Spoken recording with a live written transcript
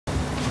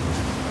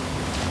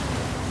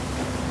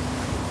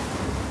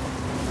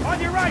On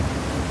your right!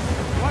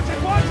 Watch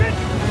it, watch it!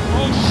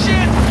 Oh,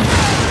 shit!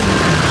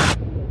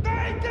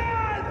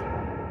 Nathan!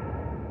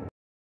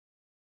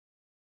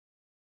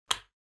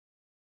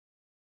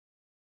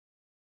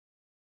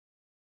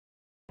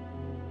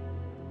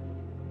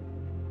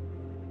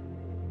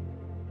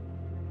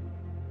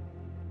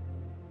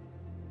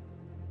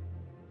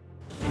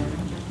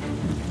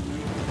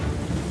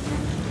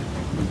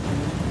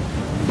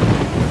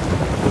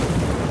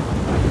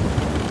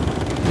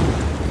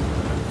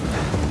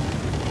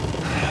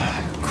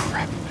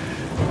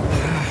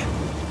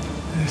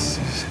 This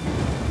is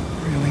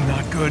really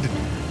not good.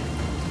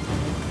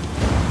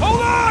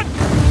 Hold on!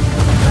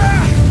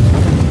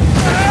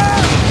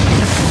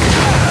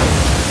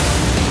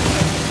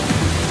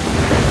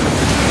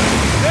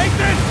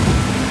 Nathan!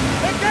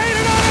 They're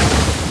gaining on us!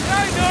 I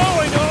know!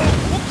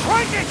 We'll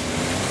crank it!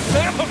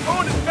 Sam, I'm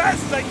going as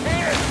fast as I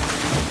can!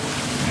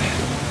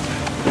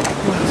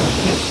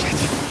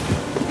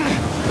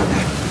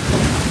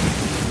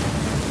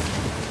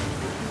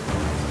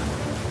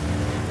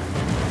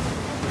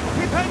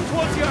 Keep heading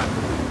towards you!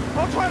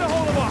 I'll try to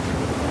hold him off!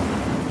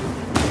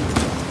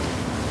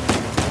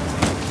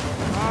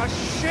 Ah,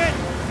 shit!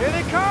 Here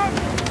they come!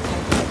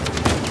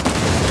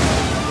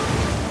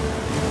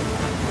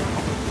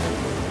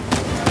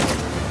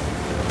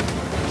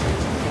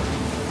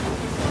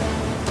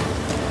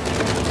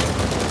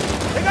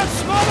 They got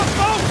smaller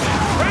boats!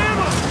 Ram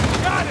them!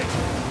 Got it!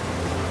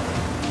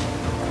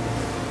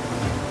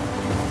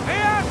 Hey,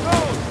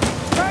 assholes!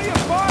 Tell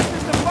your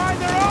bosses to find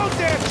their own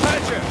damn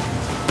treasure!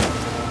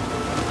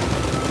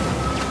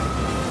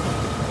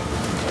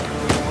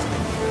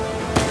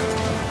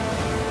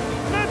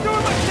 Not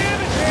doing much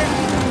damage here!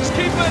 Just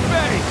keep at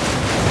bay!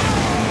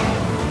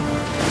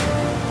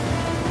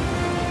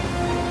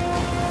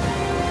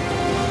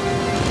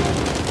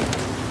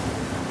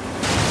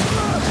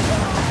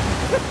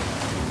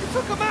 You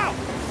took him out!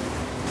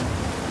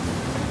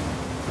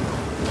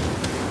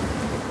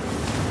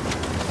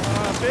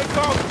 Big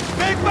boat!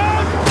 Big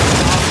boat!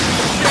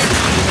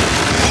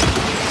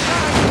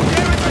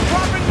 Damage are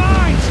dropping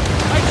mines!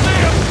 I see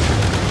him!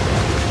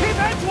 Keep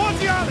heading towards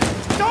the island!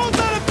 Don't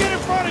let him get in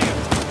front of you!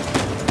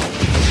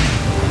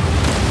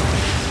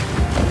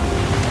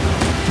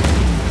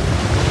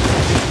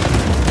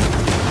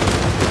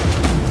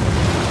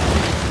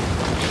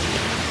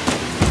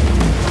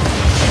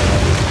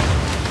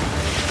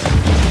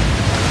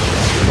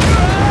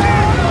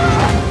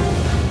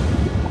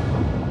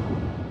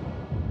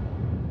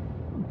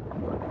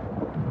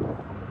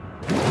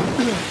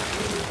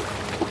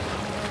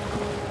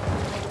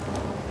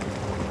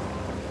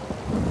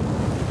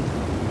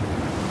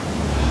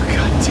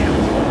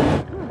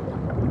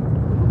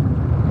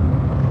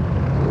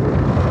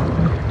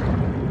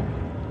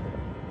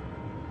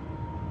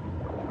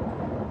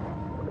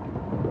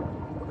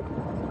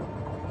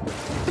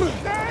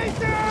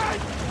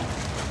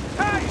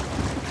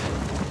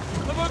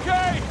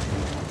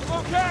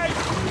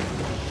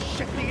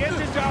 Shit, the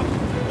engine's out!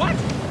 What?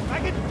 I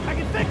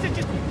can fix it!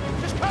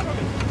 Just cover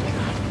me!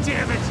 God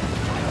damn it!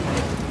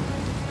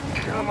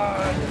 Come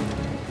on!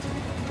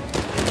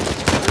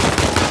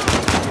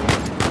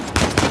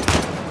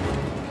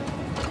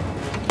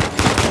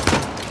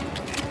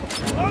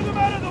 Lug him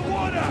out of the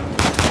water!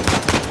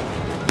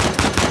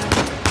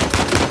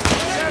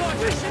 They're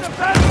fishing a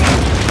battle!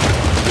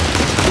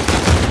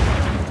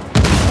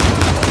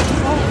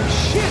 Oh,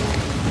 shit!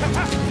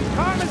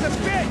 Calm as a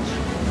bitch!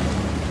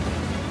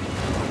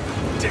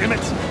 Damn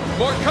it!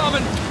 More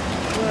coming!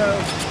 Well,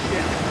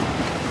 yeah.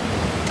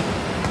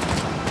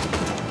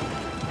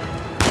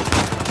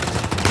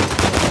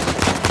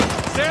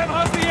 Sam,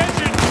 how's the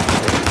engine?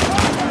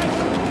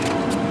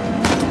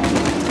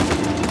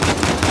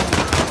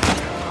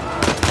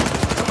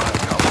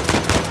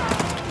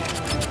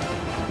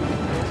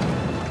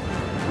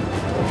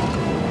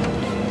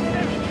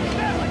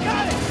 Sam, I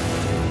got it!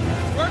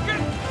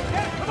 Working?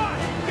 Yeah, come on!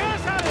 Get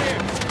us out of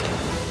here!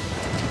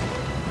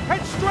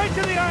 Head straight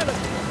to the island!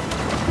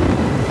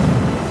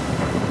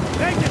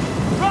 Nathan!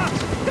 Rock!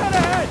 Dead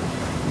ahead!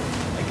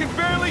 I can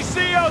barely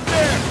see out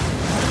there!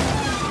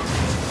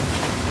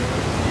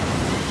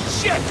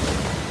 Shit!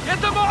 Get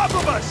them off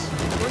of us!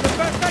 Doing the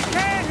best I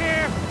can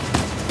here!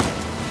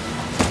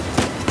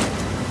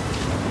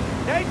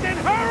 Nathan,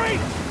 hurry!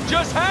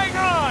 Just hang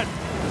on!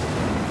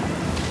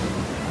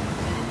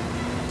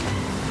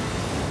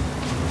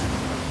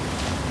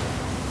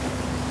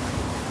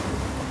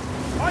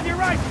 On your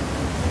right!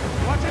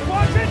 Watch it,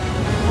 watch it!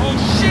 Oh,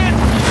 shit!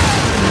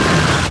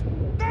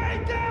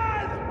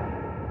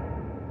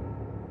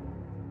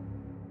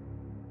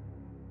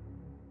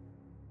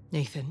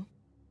 Nathan?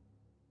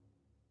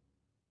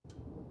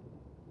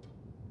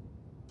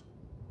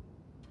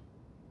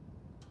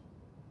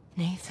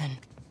 Nathan?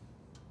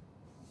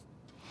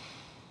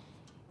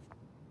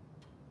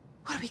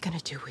 What are we gonna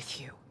do with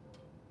you?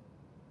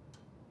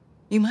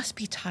 You must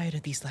be tired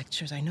of these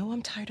lectures. I know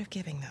I'm tired of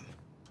giving them.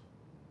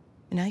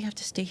 And now you have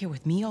to stay here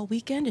with me all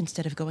weekend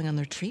instead of going on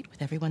the retreat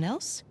with everyone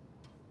else?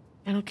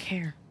 I don't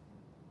care.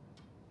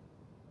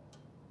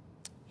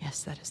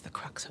 Yes, that is the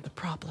crux of the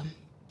problem.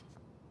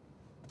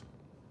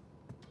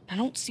 I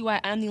don't see why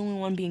I'm the only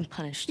one being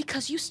punished.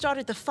 Because you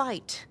started the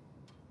fight.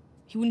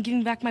 He wouldn't give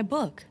me back my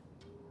book.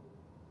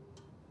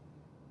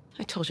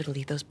 I told you to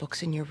leave those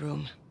books in your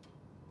room.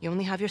 You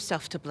only have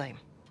yourself to blame.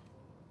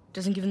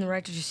 Doesn't give him the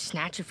right to just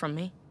snatch it from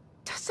me.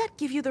 Does that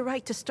give you the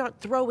right to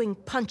start throwing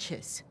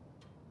punches?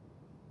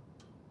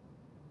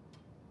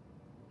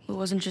 It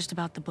wasn't just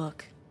about the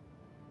book.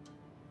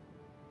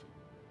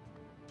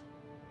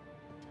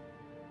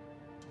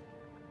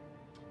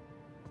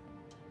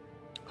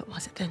 What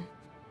was it then?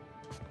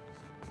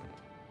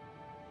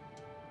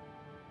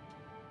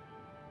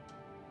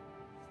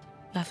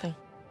 Nothing.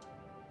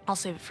 I'll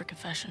save it for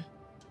confession.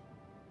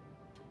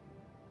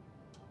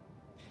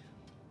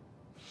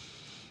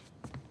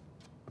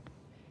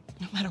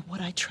 No matter what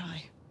I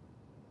try,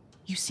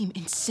 you seem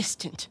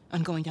insistent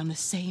on going down the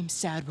same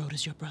sad road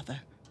as your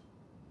brother.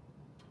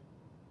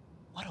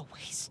 What a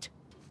waste.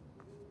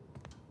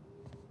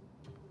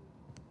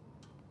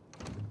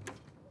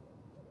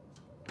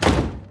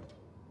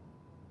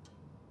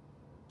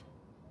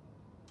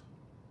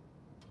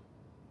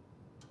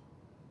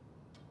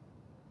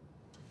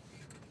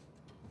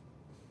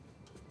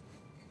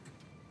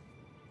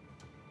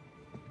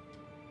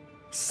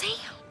 Sam!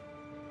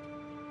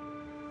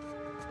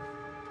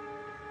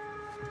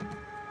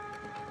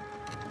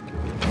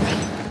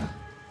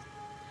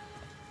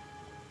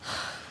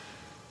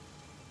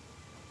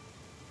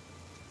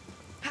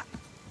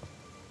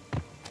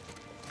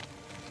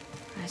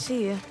 I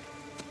see you.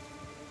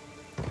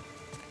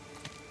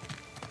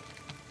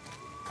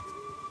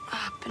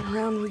 Up and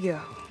around we go.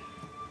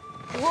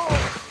 Whoa!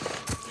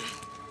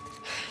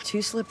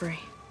 Too slippery.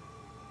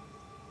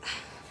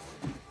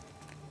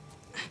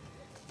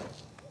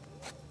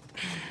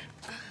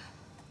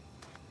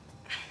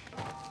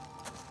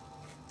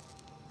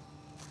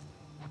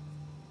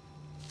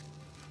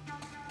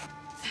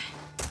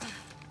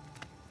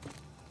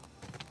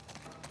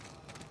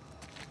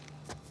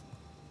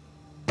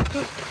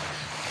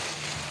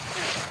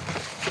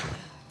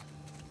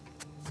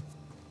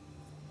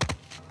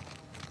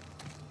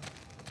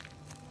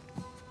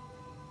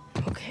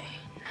 Okay,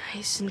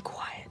 nice and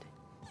quiet.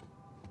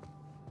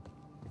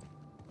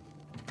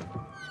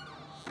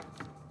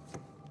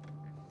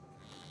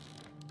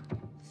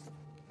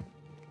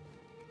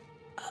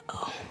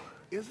 Uh-oh.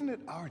 Isn't it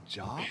our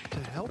job to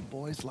help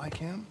boys like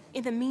him?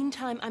 In the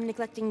meantime, I'm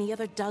neglecting the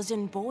other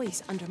dozen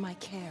boys under my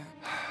care.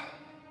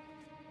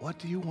 What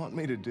do you want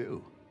me to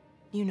do?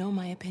 You know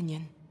my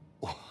opinion.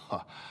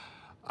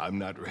 I'm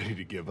not ready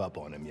to give up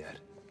on him yet.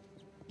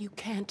 You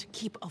can't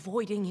keep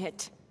avoiding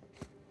it.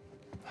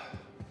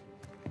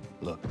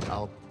 Look,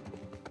 I'll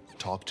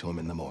talk to him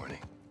in the morning.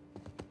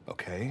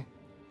 Okay?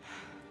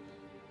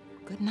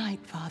 Good night,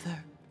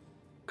 Father.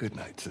 Good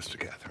night, Sister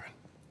Catherine.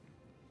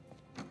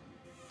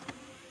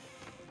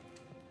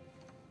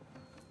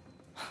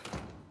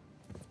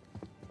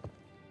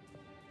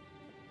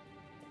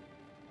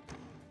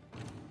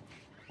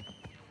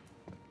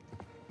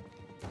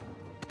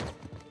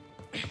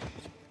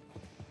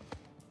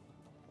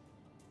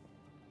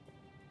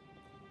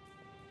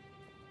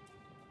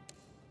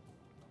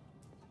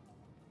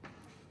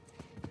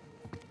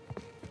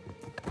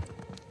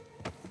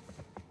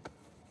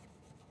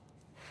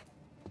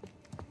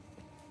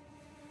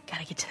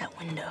 Gotta get to that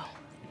window.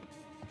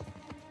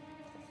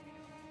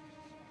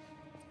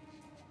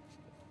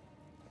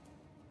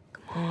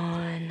 Come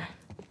on.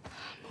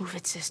 Move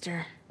it,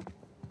 sister.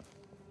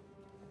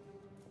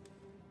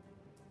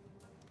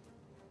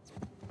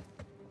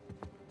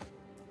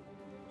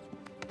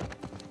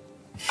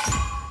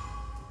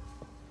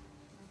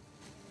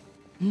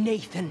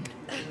 Nathan,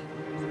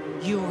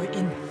 you're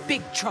in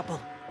big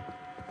trouble.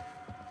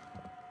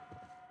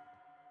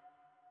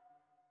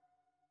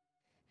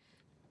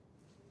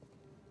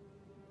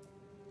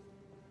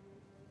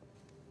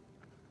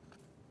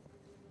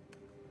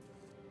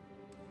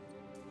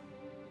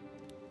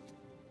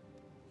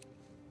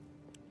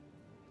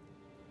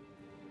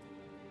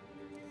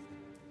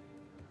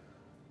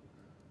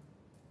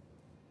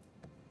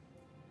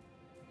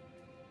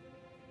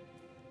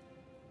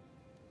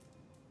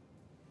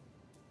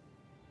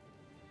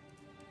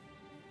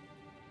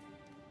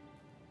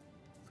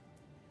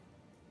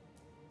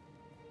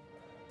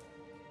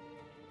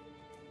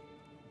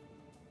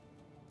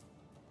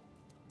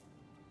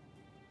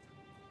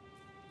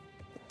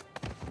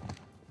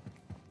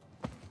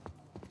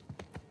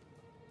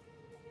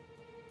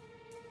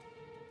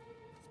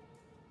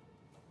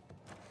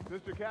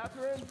 Sister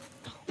Catherine?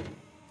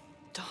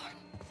 Darn.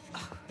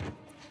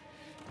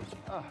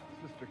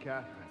 Sister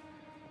Catherine.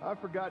 I've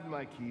forgotten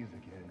my keys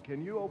again.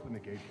 Can you open the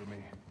gate for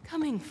me?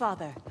 Coming,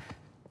 Father.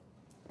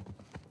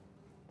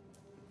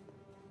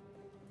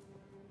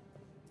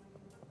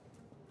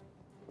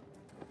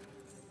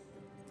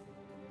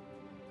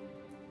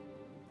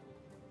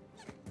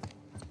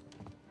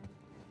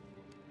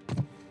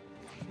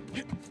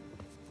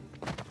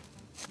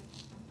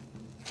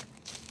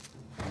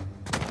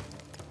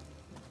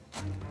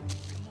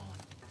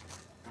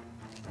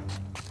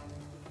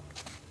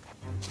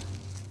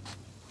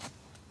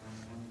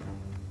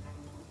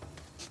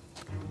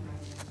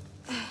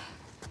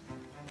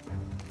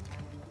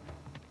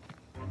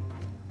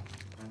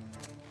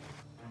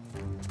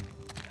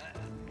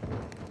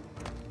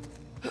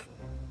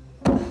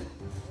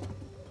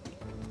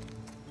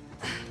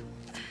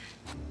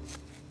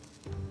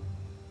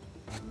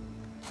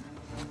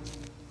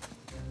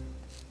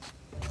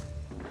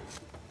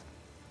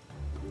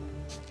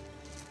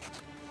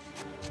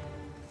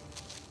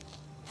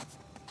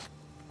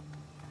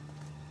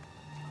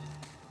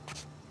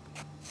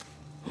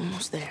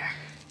 Almost there.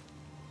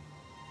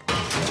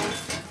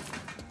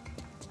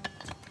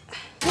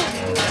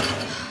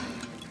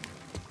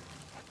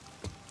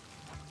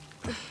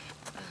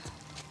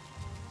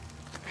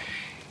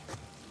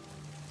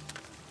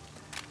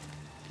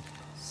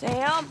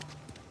 Sam?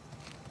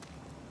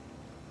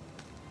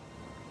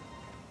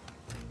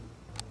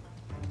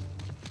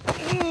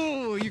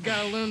 Ooh, you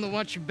gotta learn to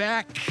watch your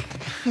back.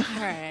 All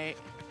right.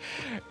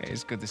 Hey,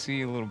 it's good to see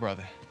you, little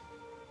brother.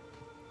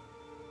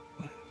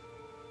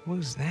 What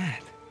was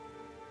that?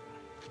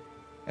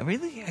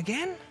 Really?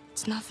 Again?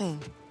 It's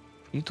nothing.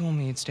 You told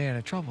me you'd stay out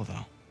of trouble,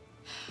 though.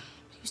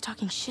 He was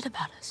talking shit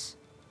about us.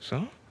 So?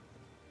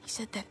 He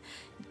said that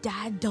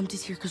Dad dumped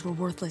us here because we're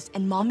worthless,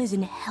 and Mom is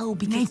in hell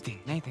because...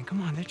 Nathan,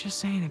 come on. They're just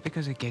saying it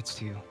because it gets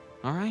to you,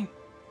 all right?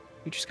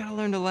 You just gotta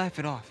learn to laugh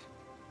it off.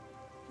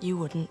 You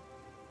wouldn't.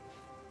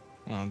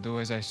 Well, do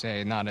as I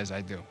say, not as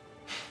I do.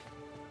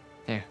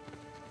 Here.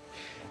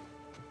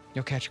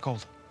 You'll catch a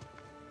cold.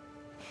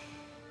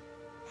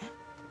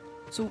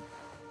 So,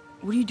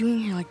 what are you doing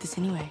here like this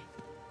anyway?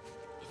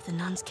 If the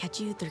nuns catch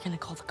you, they're gonna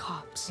call the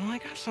cops. Well, I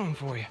got something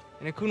for you,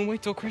 and it couldn't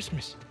wait till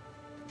Christmas.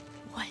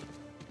 What?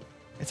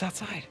 It's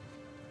outside.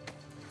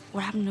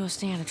 What happened to us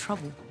staying out of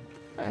trouble?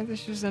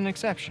 This is an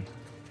exception.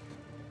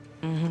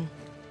 Mm-hmm.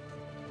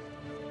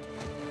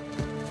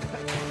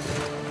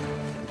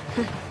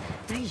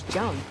 Nice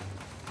jump.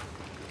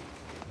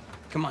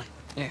 Come on.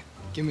 Yeah,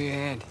 give me a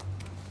hand.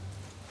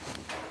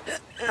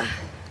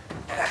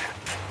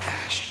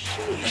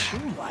 Sheesh, you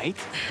light.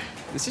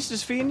 The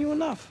sister's feeding you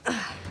enough.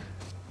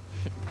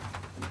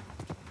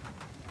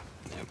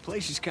 The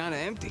place is kind of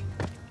empty.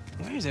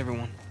 Where is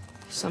everyone?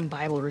 Some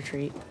Bible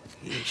retreat.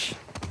 Yeesh.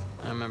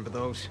 I remember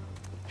those.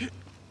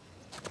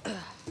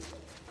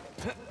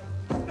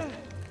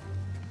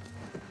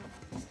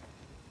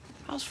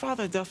 How's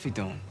Father Duffy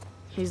doing?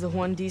 He's the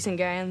one decent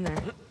guy in there.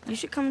 You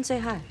should come and say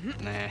hi.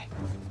 Nah, I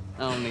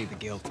don't need the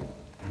guilt.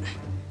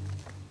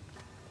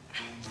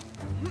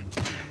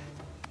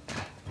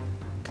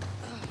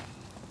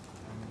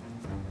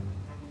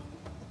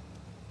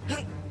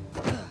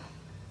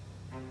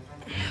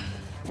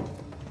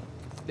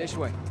 This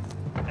way.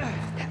 We're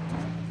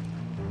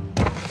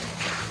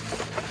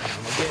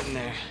getting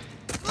there.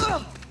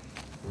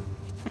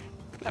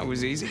 That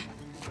was easy.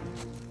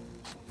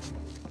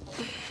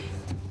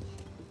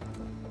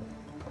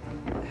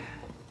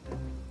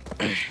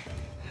 Damn.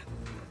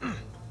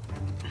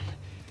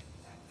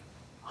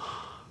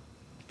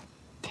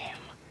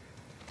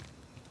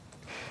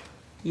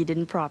 You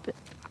didn't prop it.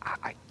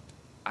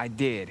 I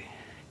did.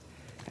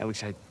 At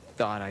least I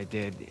thought I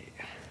did.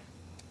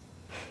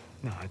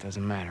 No, it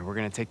doesn't matter. We're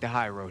gonna take the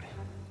high road.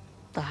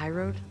 The high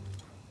road?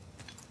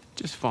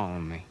 Just follow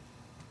me.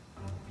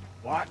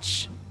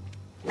 Watch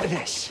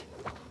this.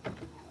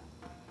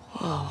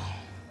 Whoa.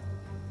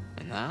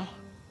 And now,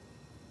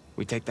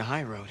 we take the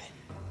high road.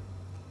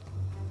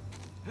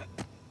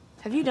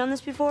 Have you done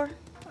this before?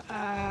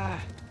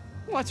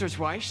 Once or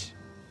twice.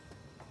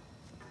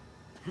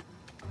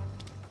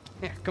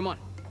 Here, come on.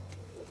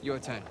 Your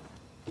turn.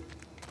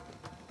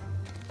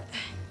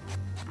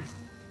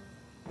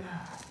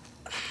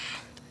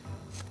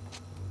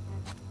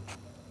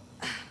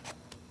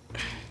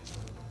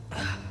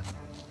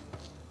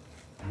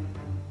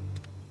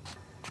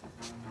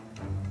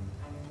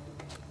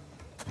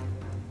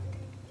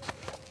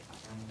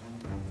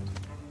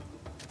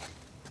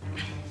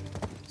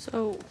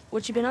 So,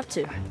 what you been up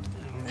to?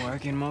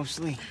 Working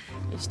mostly.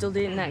 You still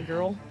dating that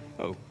girl?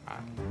 Oh,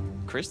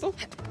 Crystal?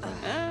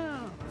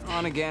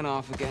 On again,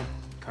 off again.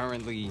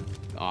 Currently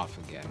off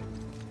again.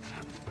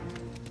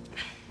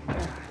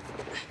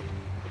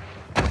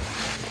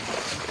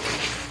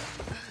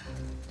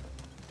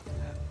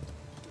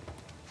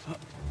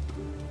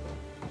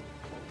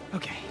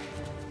 Okay.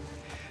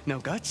 No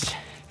guts.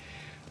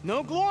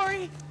 No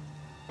glory.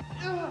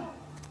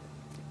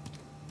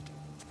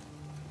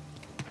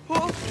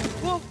 Whoa,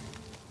 whoa.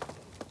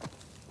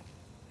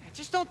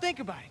 Just don't think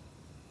about it.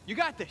 You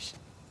got this.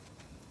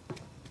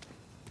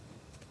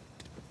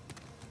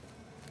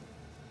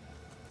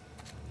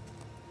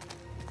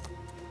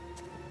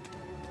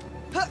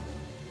 I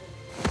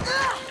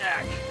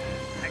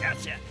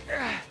gotcha.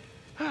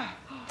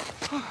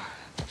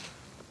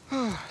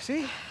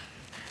 See?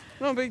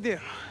 No big deal.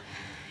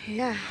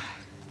 Yeah.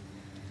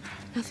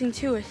 Nothing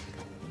to it.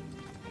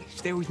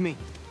 Stay with me.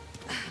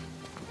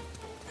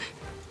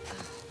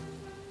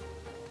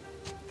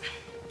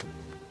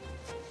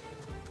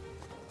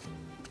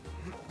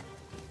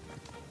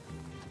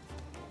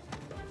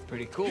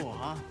 Pretty cool,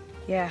 huh?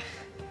 Yeah,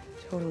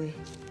 totally.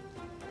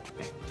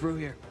 Hey, through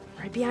here.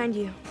 Right behind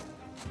you.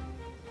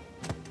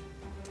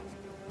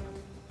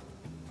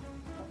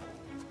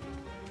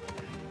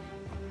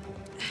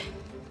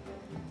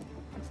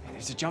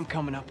 There's a jump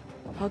coming up.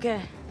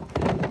 Okay.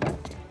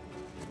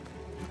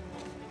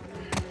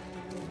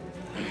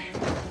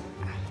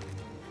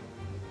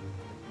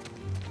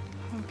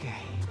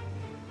 Okay.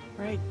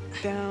 Right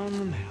down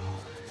the middle.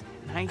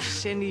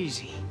 Nice and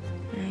easy.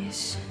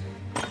 Nice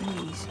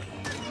and easy.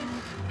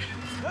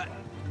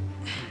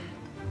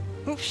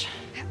 Oops.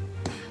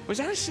 Was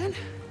that a sin?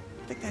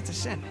 I think that's a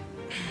sin.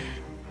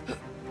 Hey,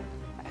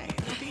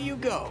 look at you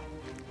go.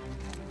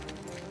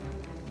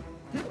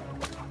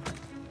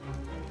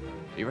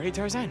 You ready,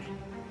 Tarzan?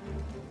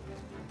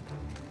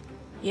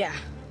 Yeah.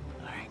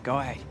 All right, go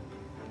ahead.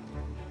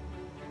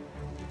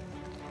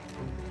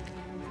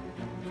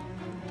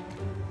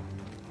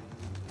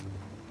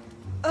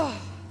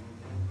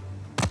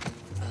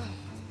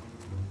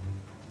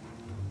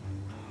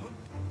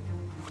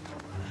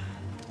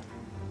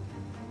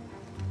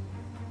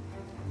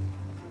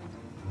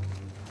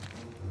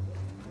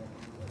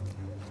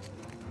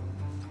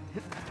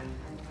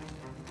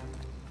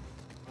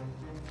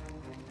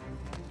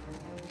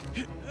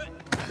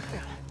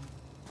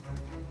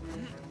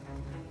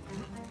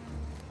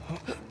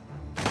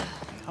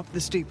 Up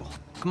the steeple.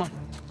 Come on.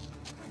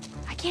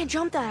 I can't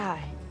jump that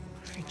high.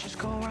 Hey, just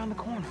go around the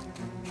corner.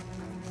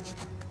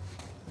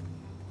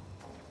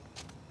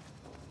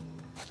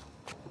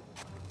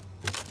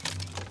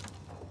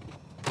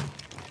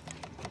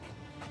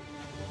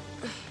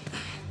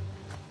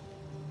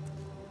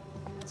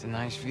 It's a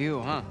nice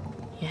view, huh?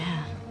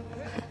 Yeah.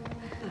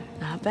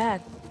 Not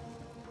bad.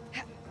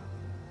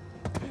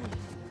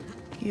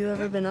 You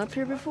ever been up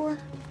here before?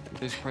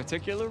 This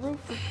particular roof?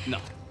 No.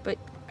 But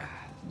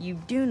you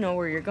do know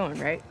where you're going,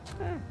 right?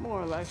 More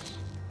or less.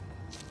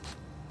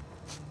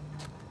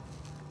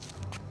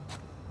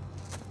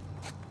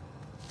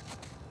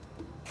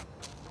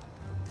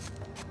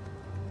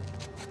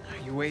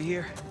 You wait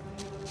here,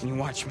 and you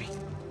watch me.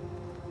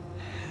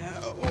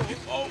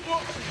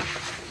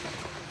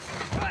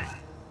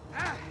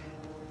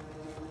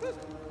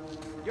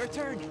 Your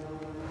turn.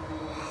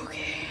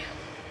 Okay.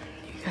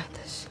 You got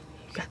this.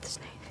 You got this,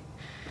 Nate.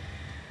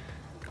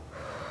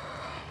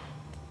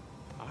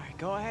 All right,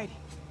 go ahead.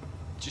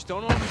 Just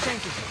don't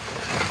overthink it.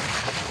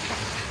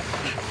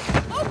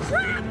 Oh,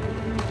 crap!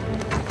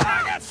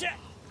 I got shit.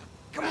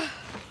 Come on.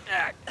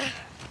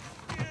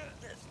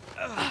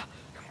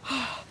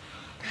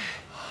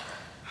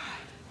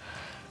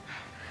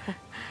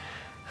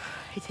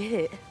 I did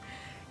it.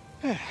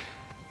 Of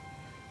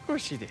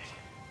course you did.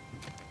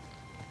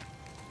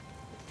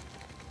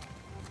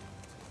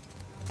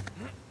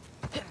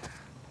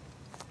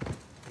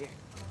 Here,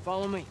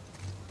 follow me.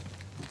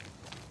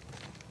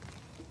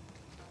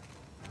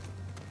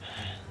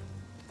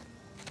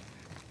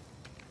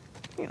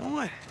 You know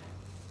what? How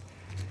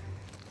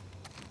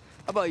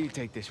about you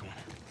take this one?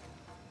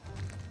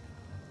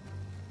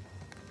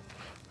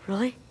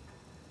 Really?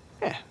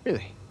 Yeah,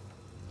 really.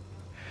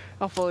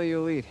 I'll follow your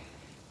lead.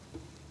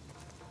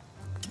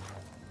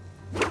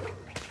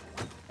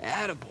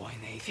 Attaboy,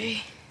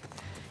 Nathan.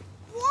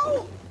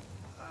 Whoa!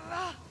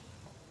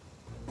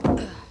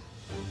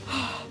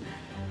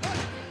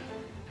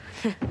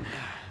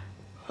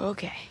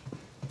 Okay.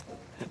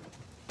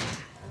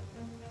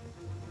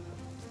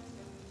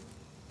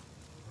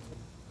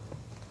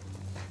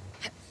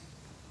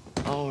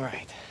 All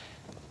right.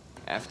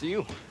 After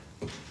you.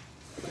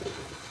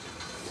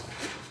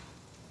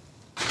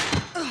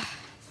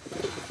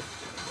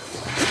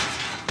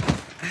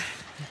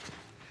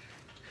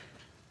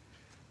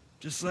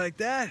 Just like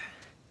that,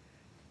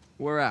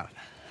 we're out.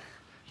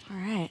 All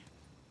right.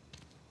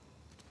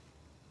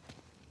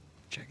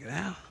 Check it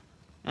out.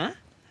 Huh?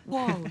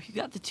 Whoa, you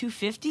got the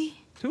 250?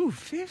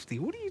 250?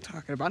 What are you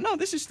talking about? No,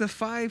 this is the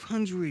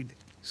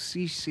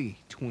 500cc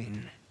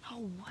twin.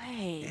 No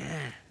way.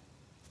 Yeah.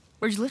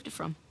 Where'd you lift it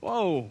from?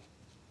 Whoa.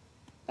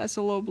 That's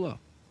a low blow.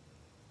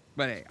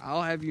 But hey,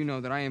 I'll have you know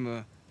that I am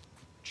a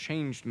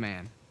changed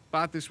man.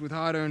 Bought this with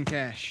hard-earned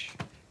cash.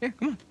 Yeah,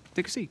 come on,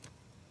 take a seat.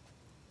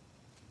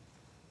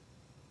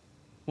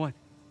 What?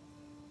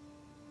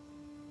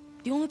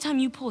 The only time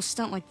you pull a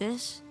stunt like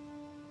this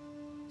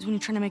is when you're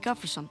trying to make up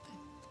for something.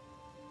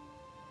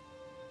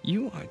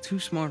 You are too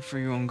smart for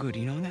your own good,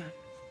 you know that?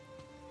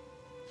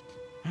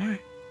 All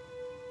right.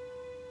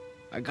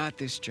 I got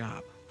this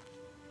job.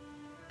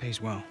 Pays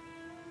well.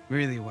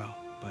 Really well.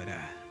 But,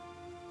 I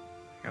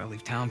gotta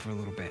leave town for a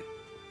little bit.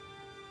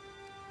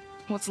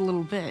 What's a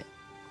little bit?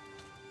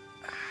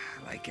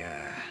 Like,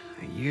 a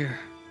year.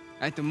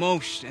 At the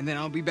most, and then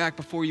I'll be back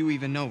before you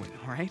even know it,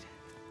 all right?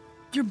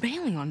 You're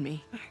bailing on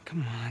me.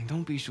 Come on,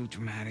 don't be so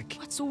dramatic.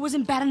 What, so it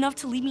wasn't bad enough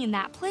to leave me in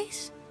that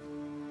place?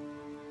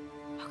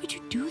 How could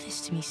you do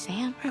this to me,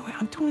 Sam? Wait,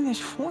 I'm doing this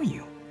for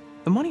you.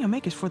 The money I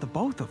make is for the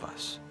both of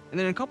us. And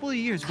then in a couple of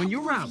years, when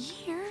you're out...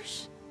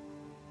 Years?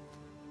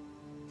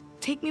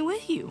 Take me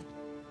with you.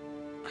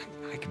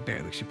 I can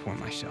barely support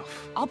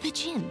myself. I'll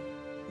pitch in.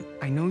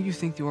 I know you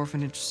think the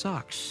orphanage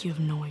sucks. You have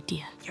no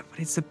idea. Yeah, but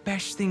it's the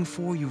best thing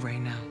for you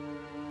right now.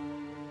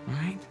 All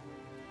right?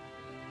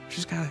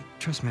 Just gotta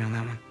trust me on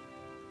that one.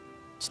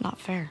 It's not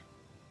fair.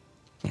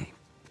 Yeah.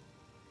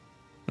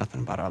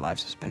 Nothing about our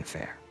lives has been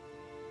fair.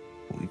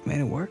 But we've made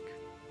it work.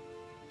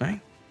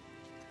 Right?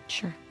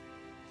 Sure.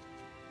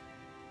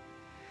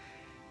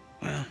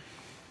 Well,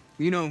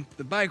 you know,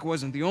 the bike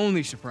wasn't the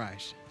only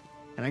surprise.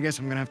 And I guess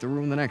I'm gonna have to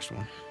ruin the next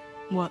one.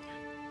 What?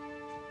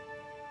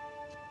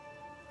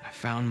 I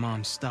found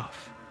Mom's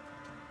stuff.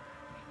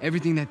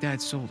 Everything that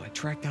Dad sold, I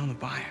tracked down the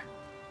buyer.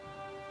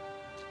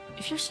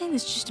 If you're saying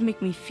this just to make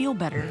me feel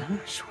better... I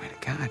swear to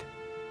God.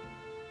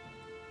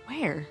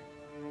 Where?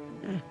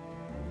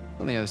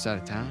 On the other side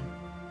of town.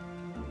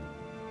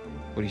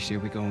 What do you say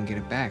we go and get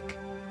it back?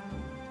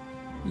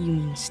 You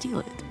mean steal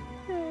it?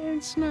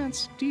 It's not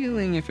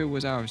stealing if it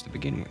was ours to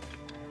begin with.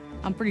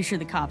 I'm pretty sure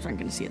the cops aren't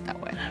gonna see it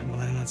that way. Well,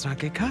 then let's not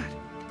get caught.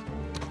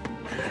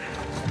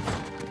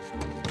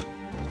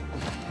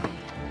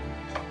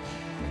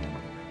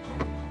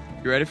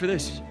 You ready for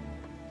this?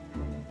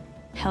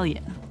 Hell yeah.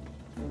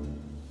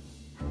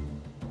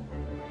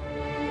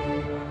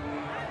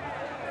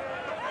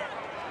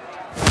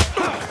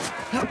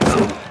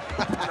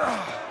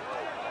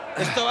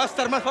 Esto va a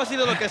estar más fácil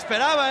de lo que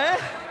esperaba, ¿eh?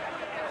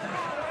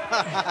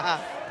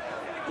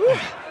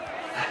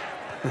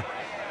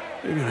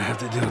 You're gonna have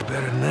to do it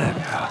better than that,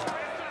 pal.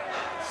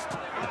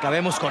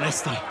 Acabemos con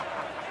esto.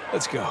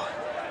 Let's go.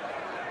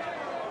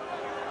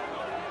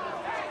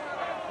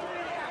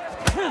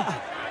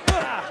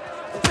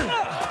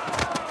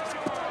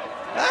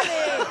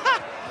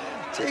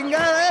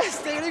 Chingada,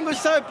 este gringo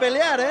sabe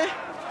pelear, ¿eh?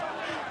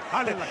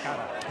 Dale en la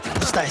cara.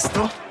 ¿Dónde está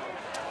esto?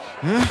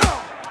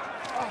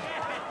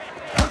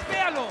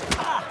 ¡Golpéalo!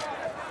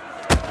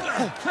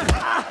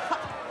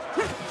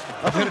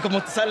 A ver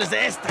cómo te sales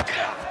de esta.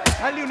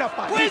 Dale una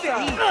paliza.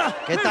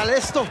 ¿Qué tal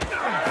esto?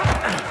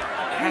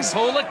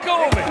 Asshole, let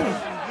go of it.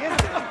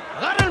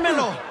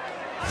 ¡Agárrenmelo!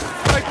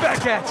 Right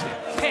back at you.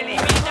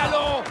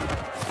 ¡Elimínalo!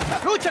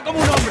 ¡Lucha como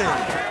un hombre!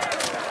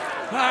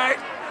 All right.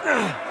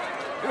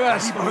 You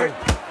asked for it.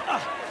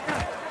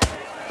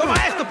 ¡Toma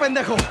esto,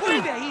 pendejo!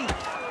 ¡Vuelve ahí!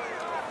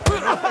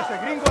 ¡Ese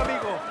gringo,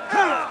 amigo!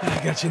 I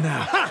got you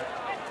now.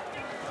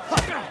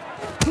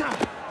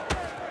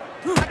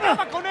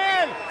 ¡Acaba con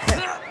él!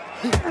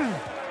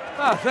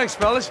 Ah, thanks,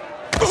 fellas.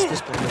 Esto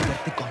es por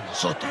meterte con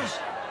nosotros.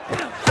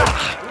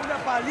 ¡Una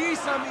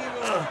paliza,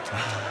 amigo!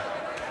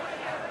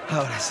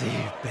 Ahora sí,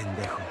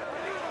 pendejo.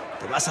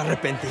 Te vas a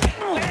arrepentir.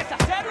 ¡Puedes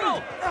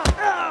hacerlo!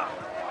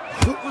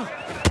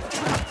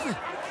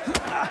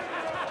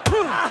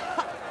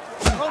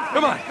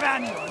 Come on.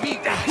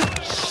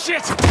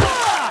 ¡Shit!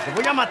 ¡Te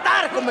voy a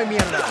matar, come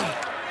mierda!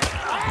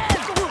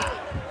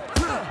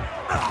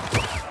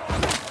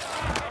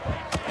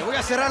 Te voy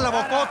a cerrar la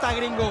bocota,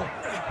 gringo.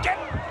 Get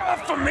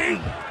off of me!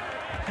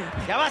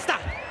 ¡Ya basta!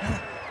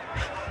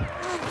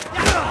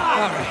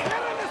 All right.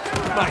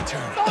 My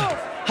turn.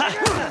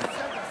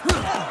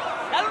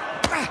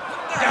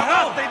 ¡Ya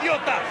basta,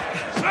 idiota!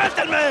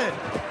 ¡Suéltenme!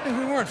 Hey,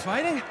 we weren't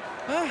fighting.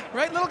 Huh?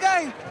 Right, little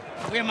guy?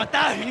 Te voy a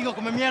matar, gringo,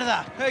 come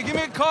mierda. Hey, give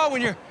me a call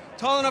when you're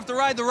tall enough to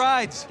ride the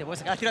rides. Te voy a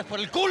sacar tiras por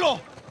el culo.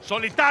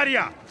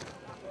 ¡Solitaria!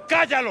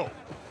 ¡Cállalo!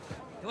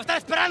 Te voy a estar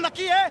esperando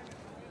aquí, ¿eh?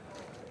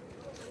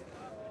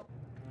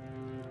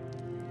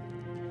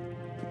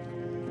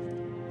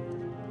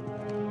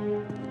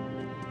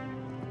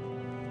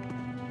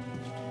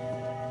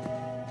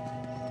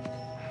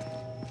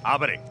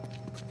 Abre.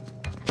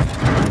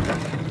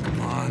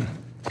 Come on.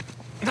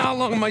 How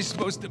long am I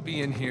supposed to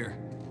be in here?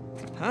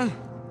 Huh?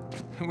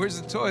 Where's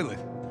the toilet?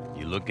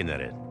 You looking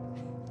at it?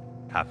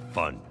 Have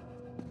fun.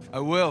 I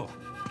will.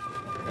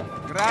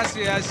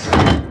 Gracias.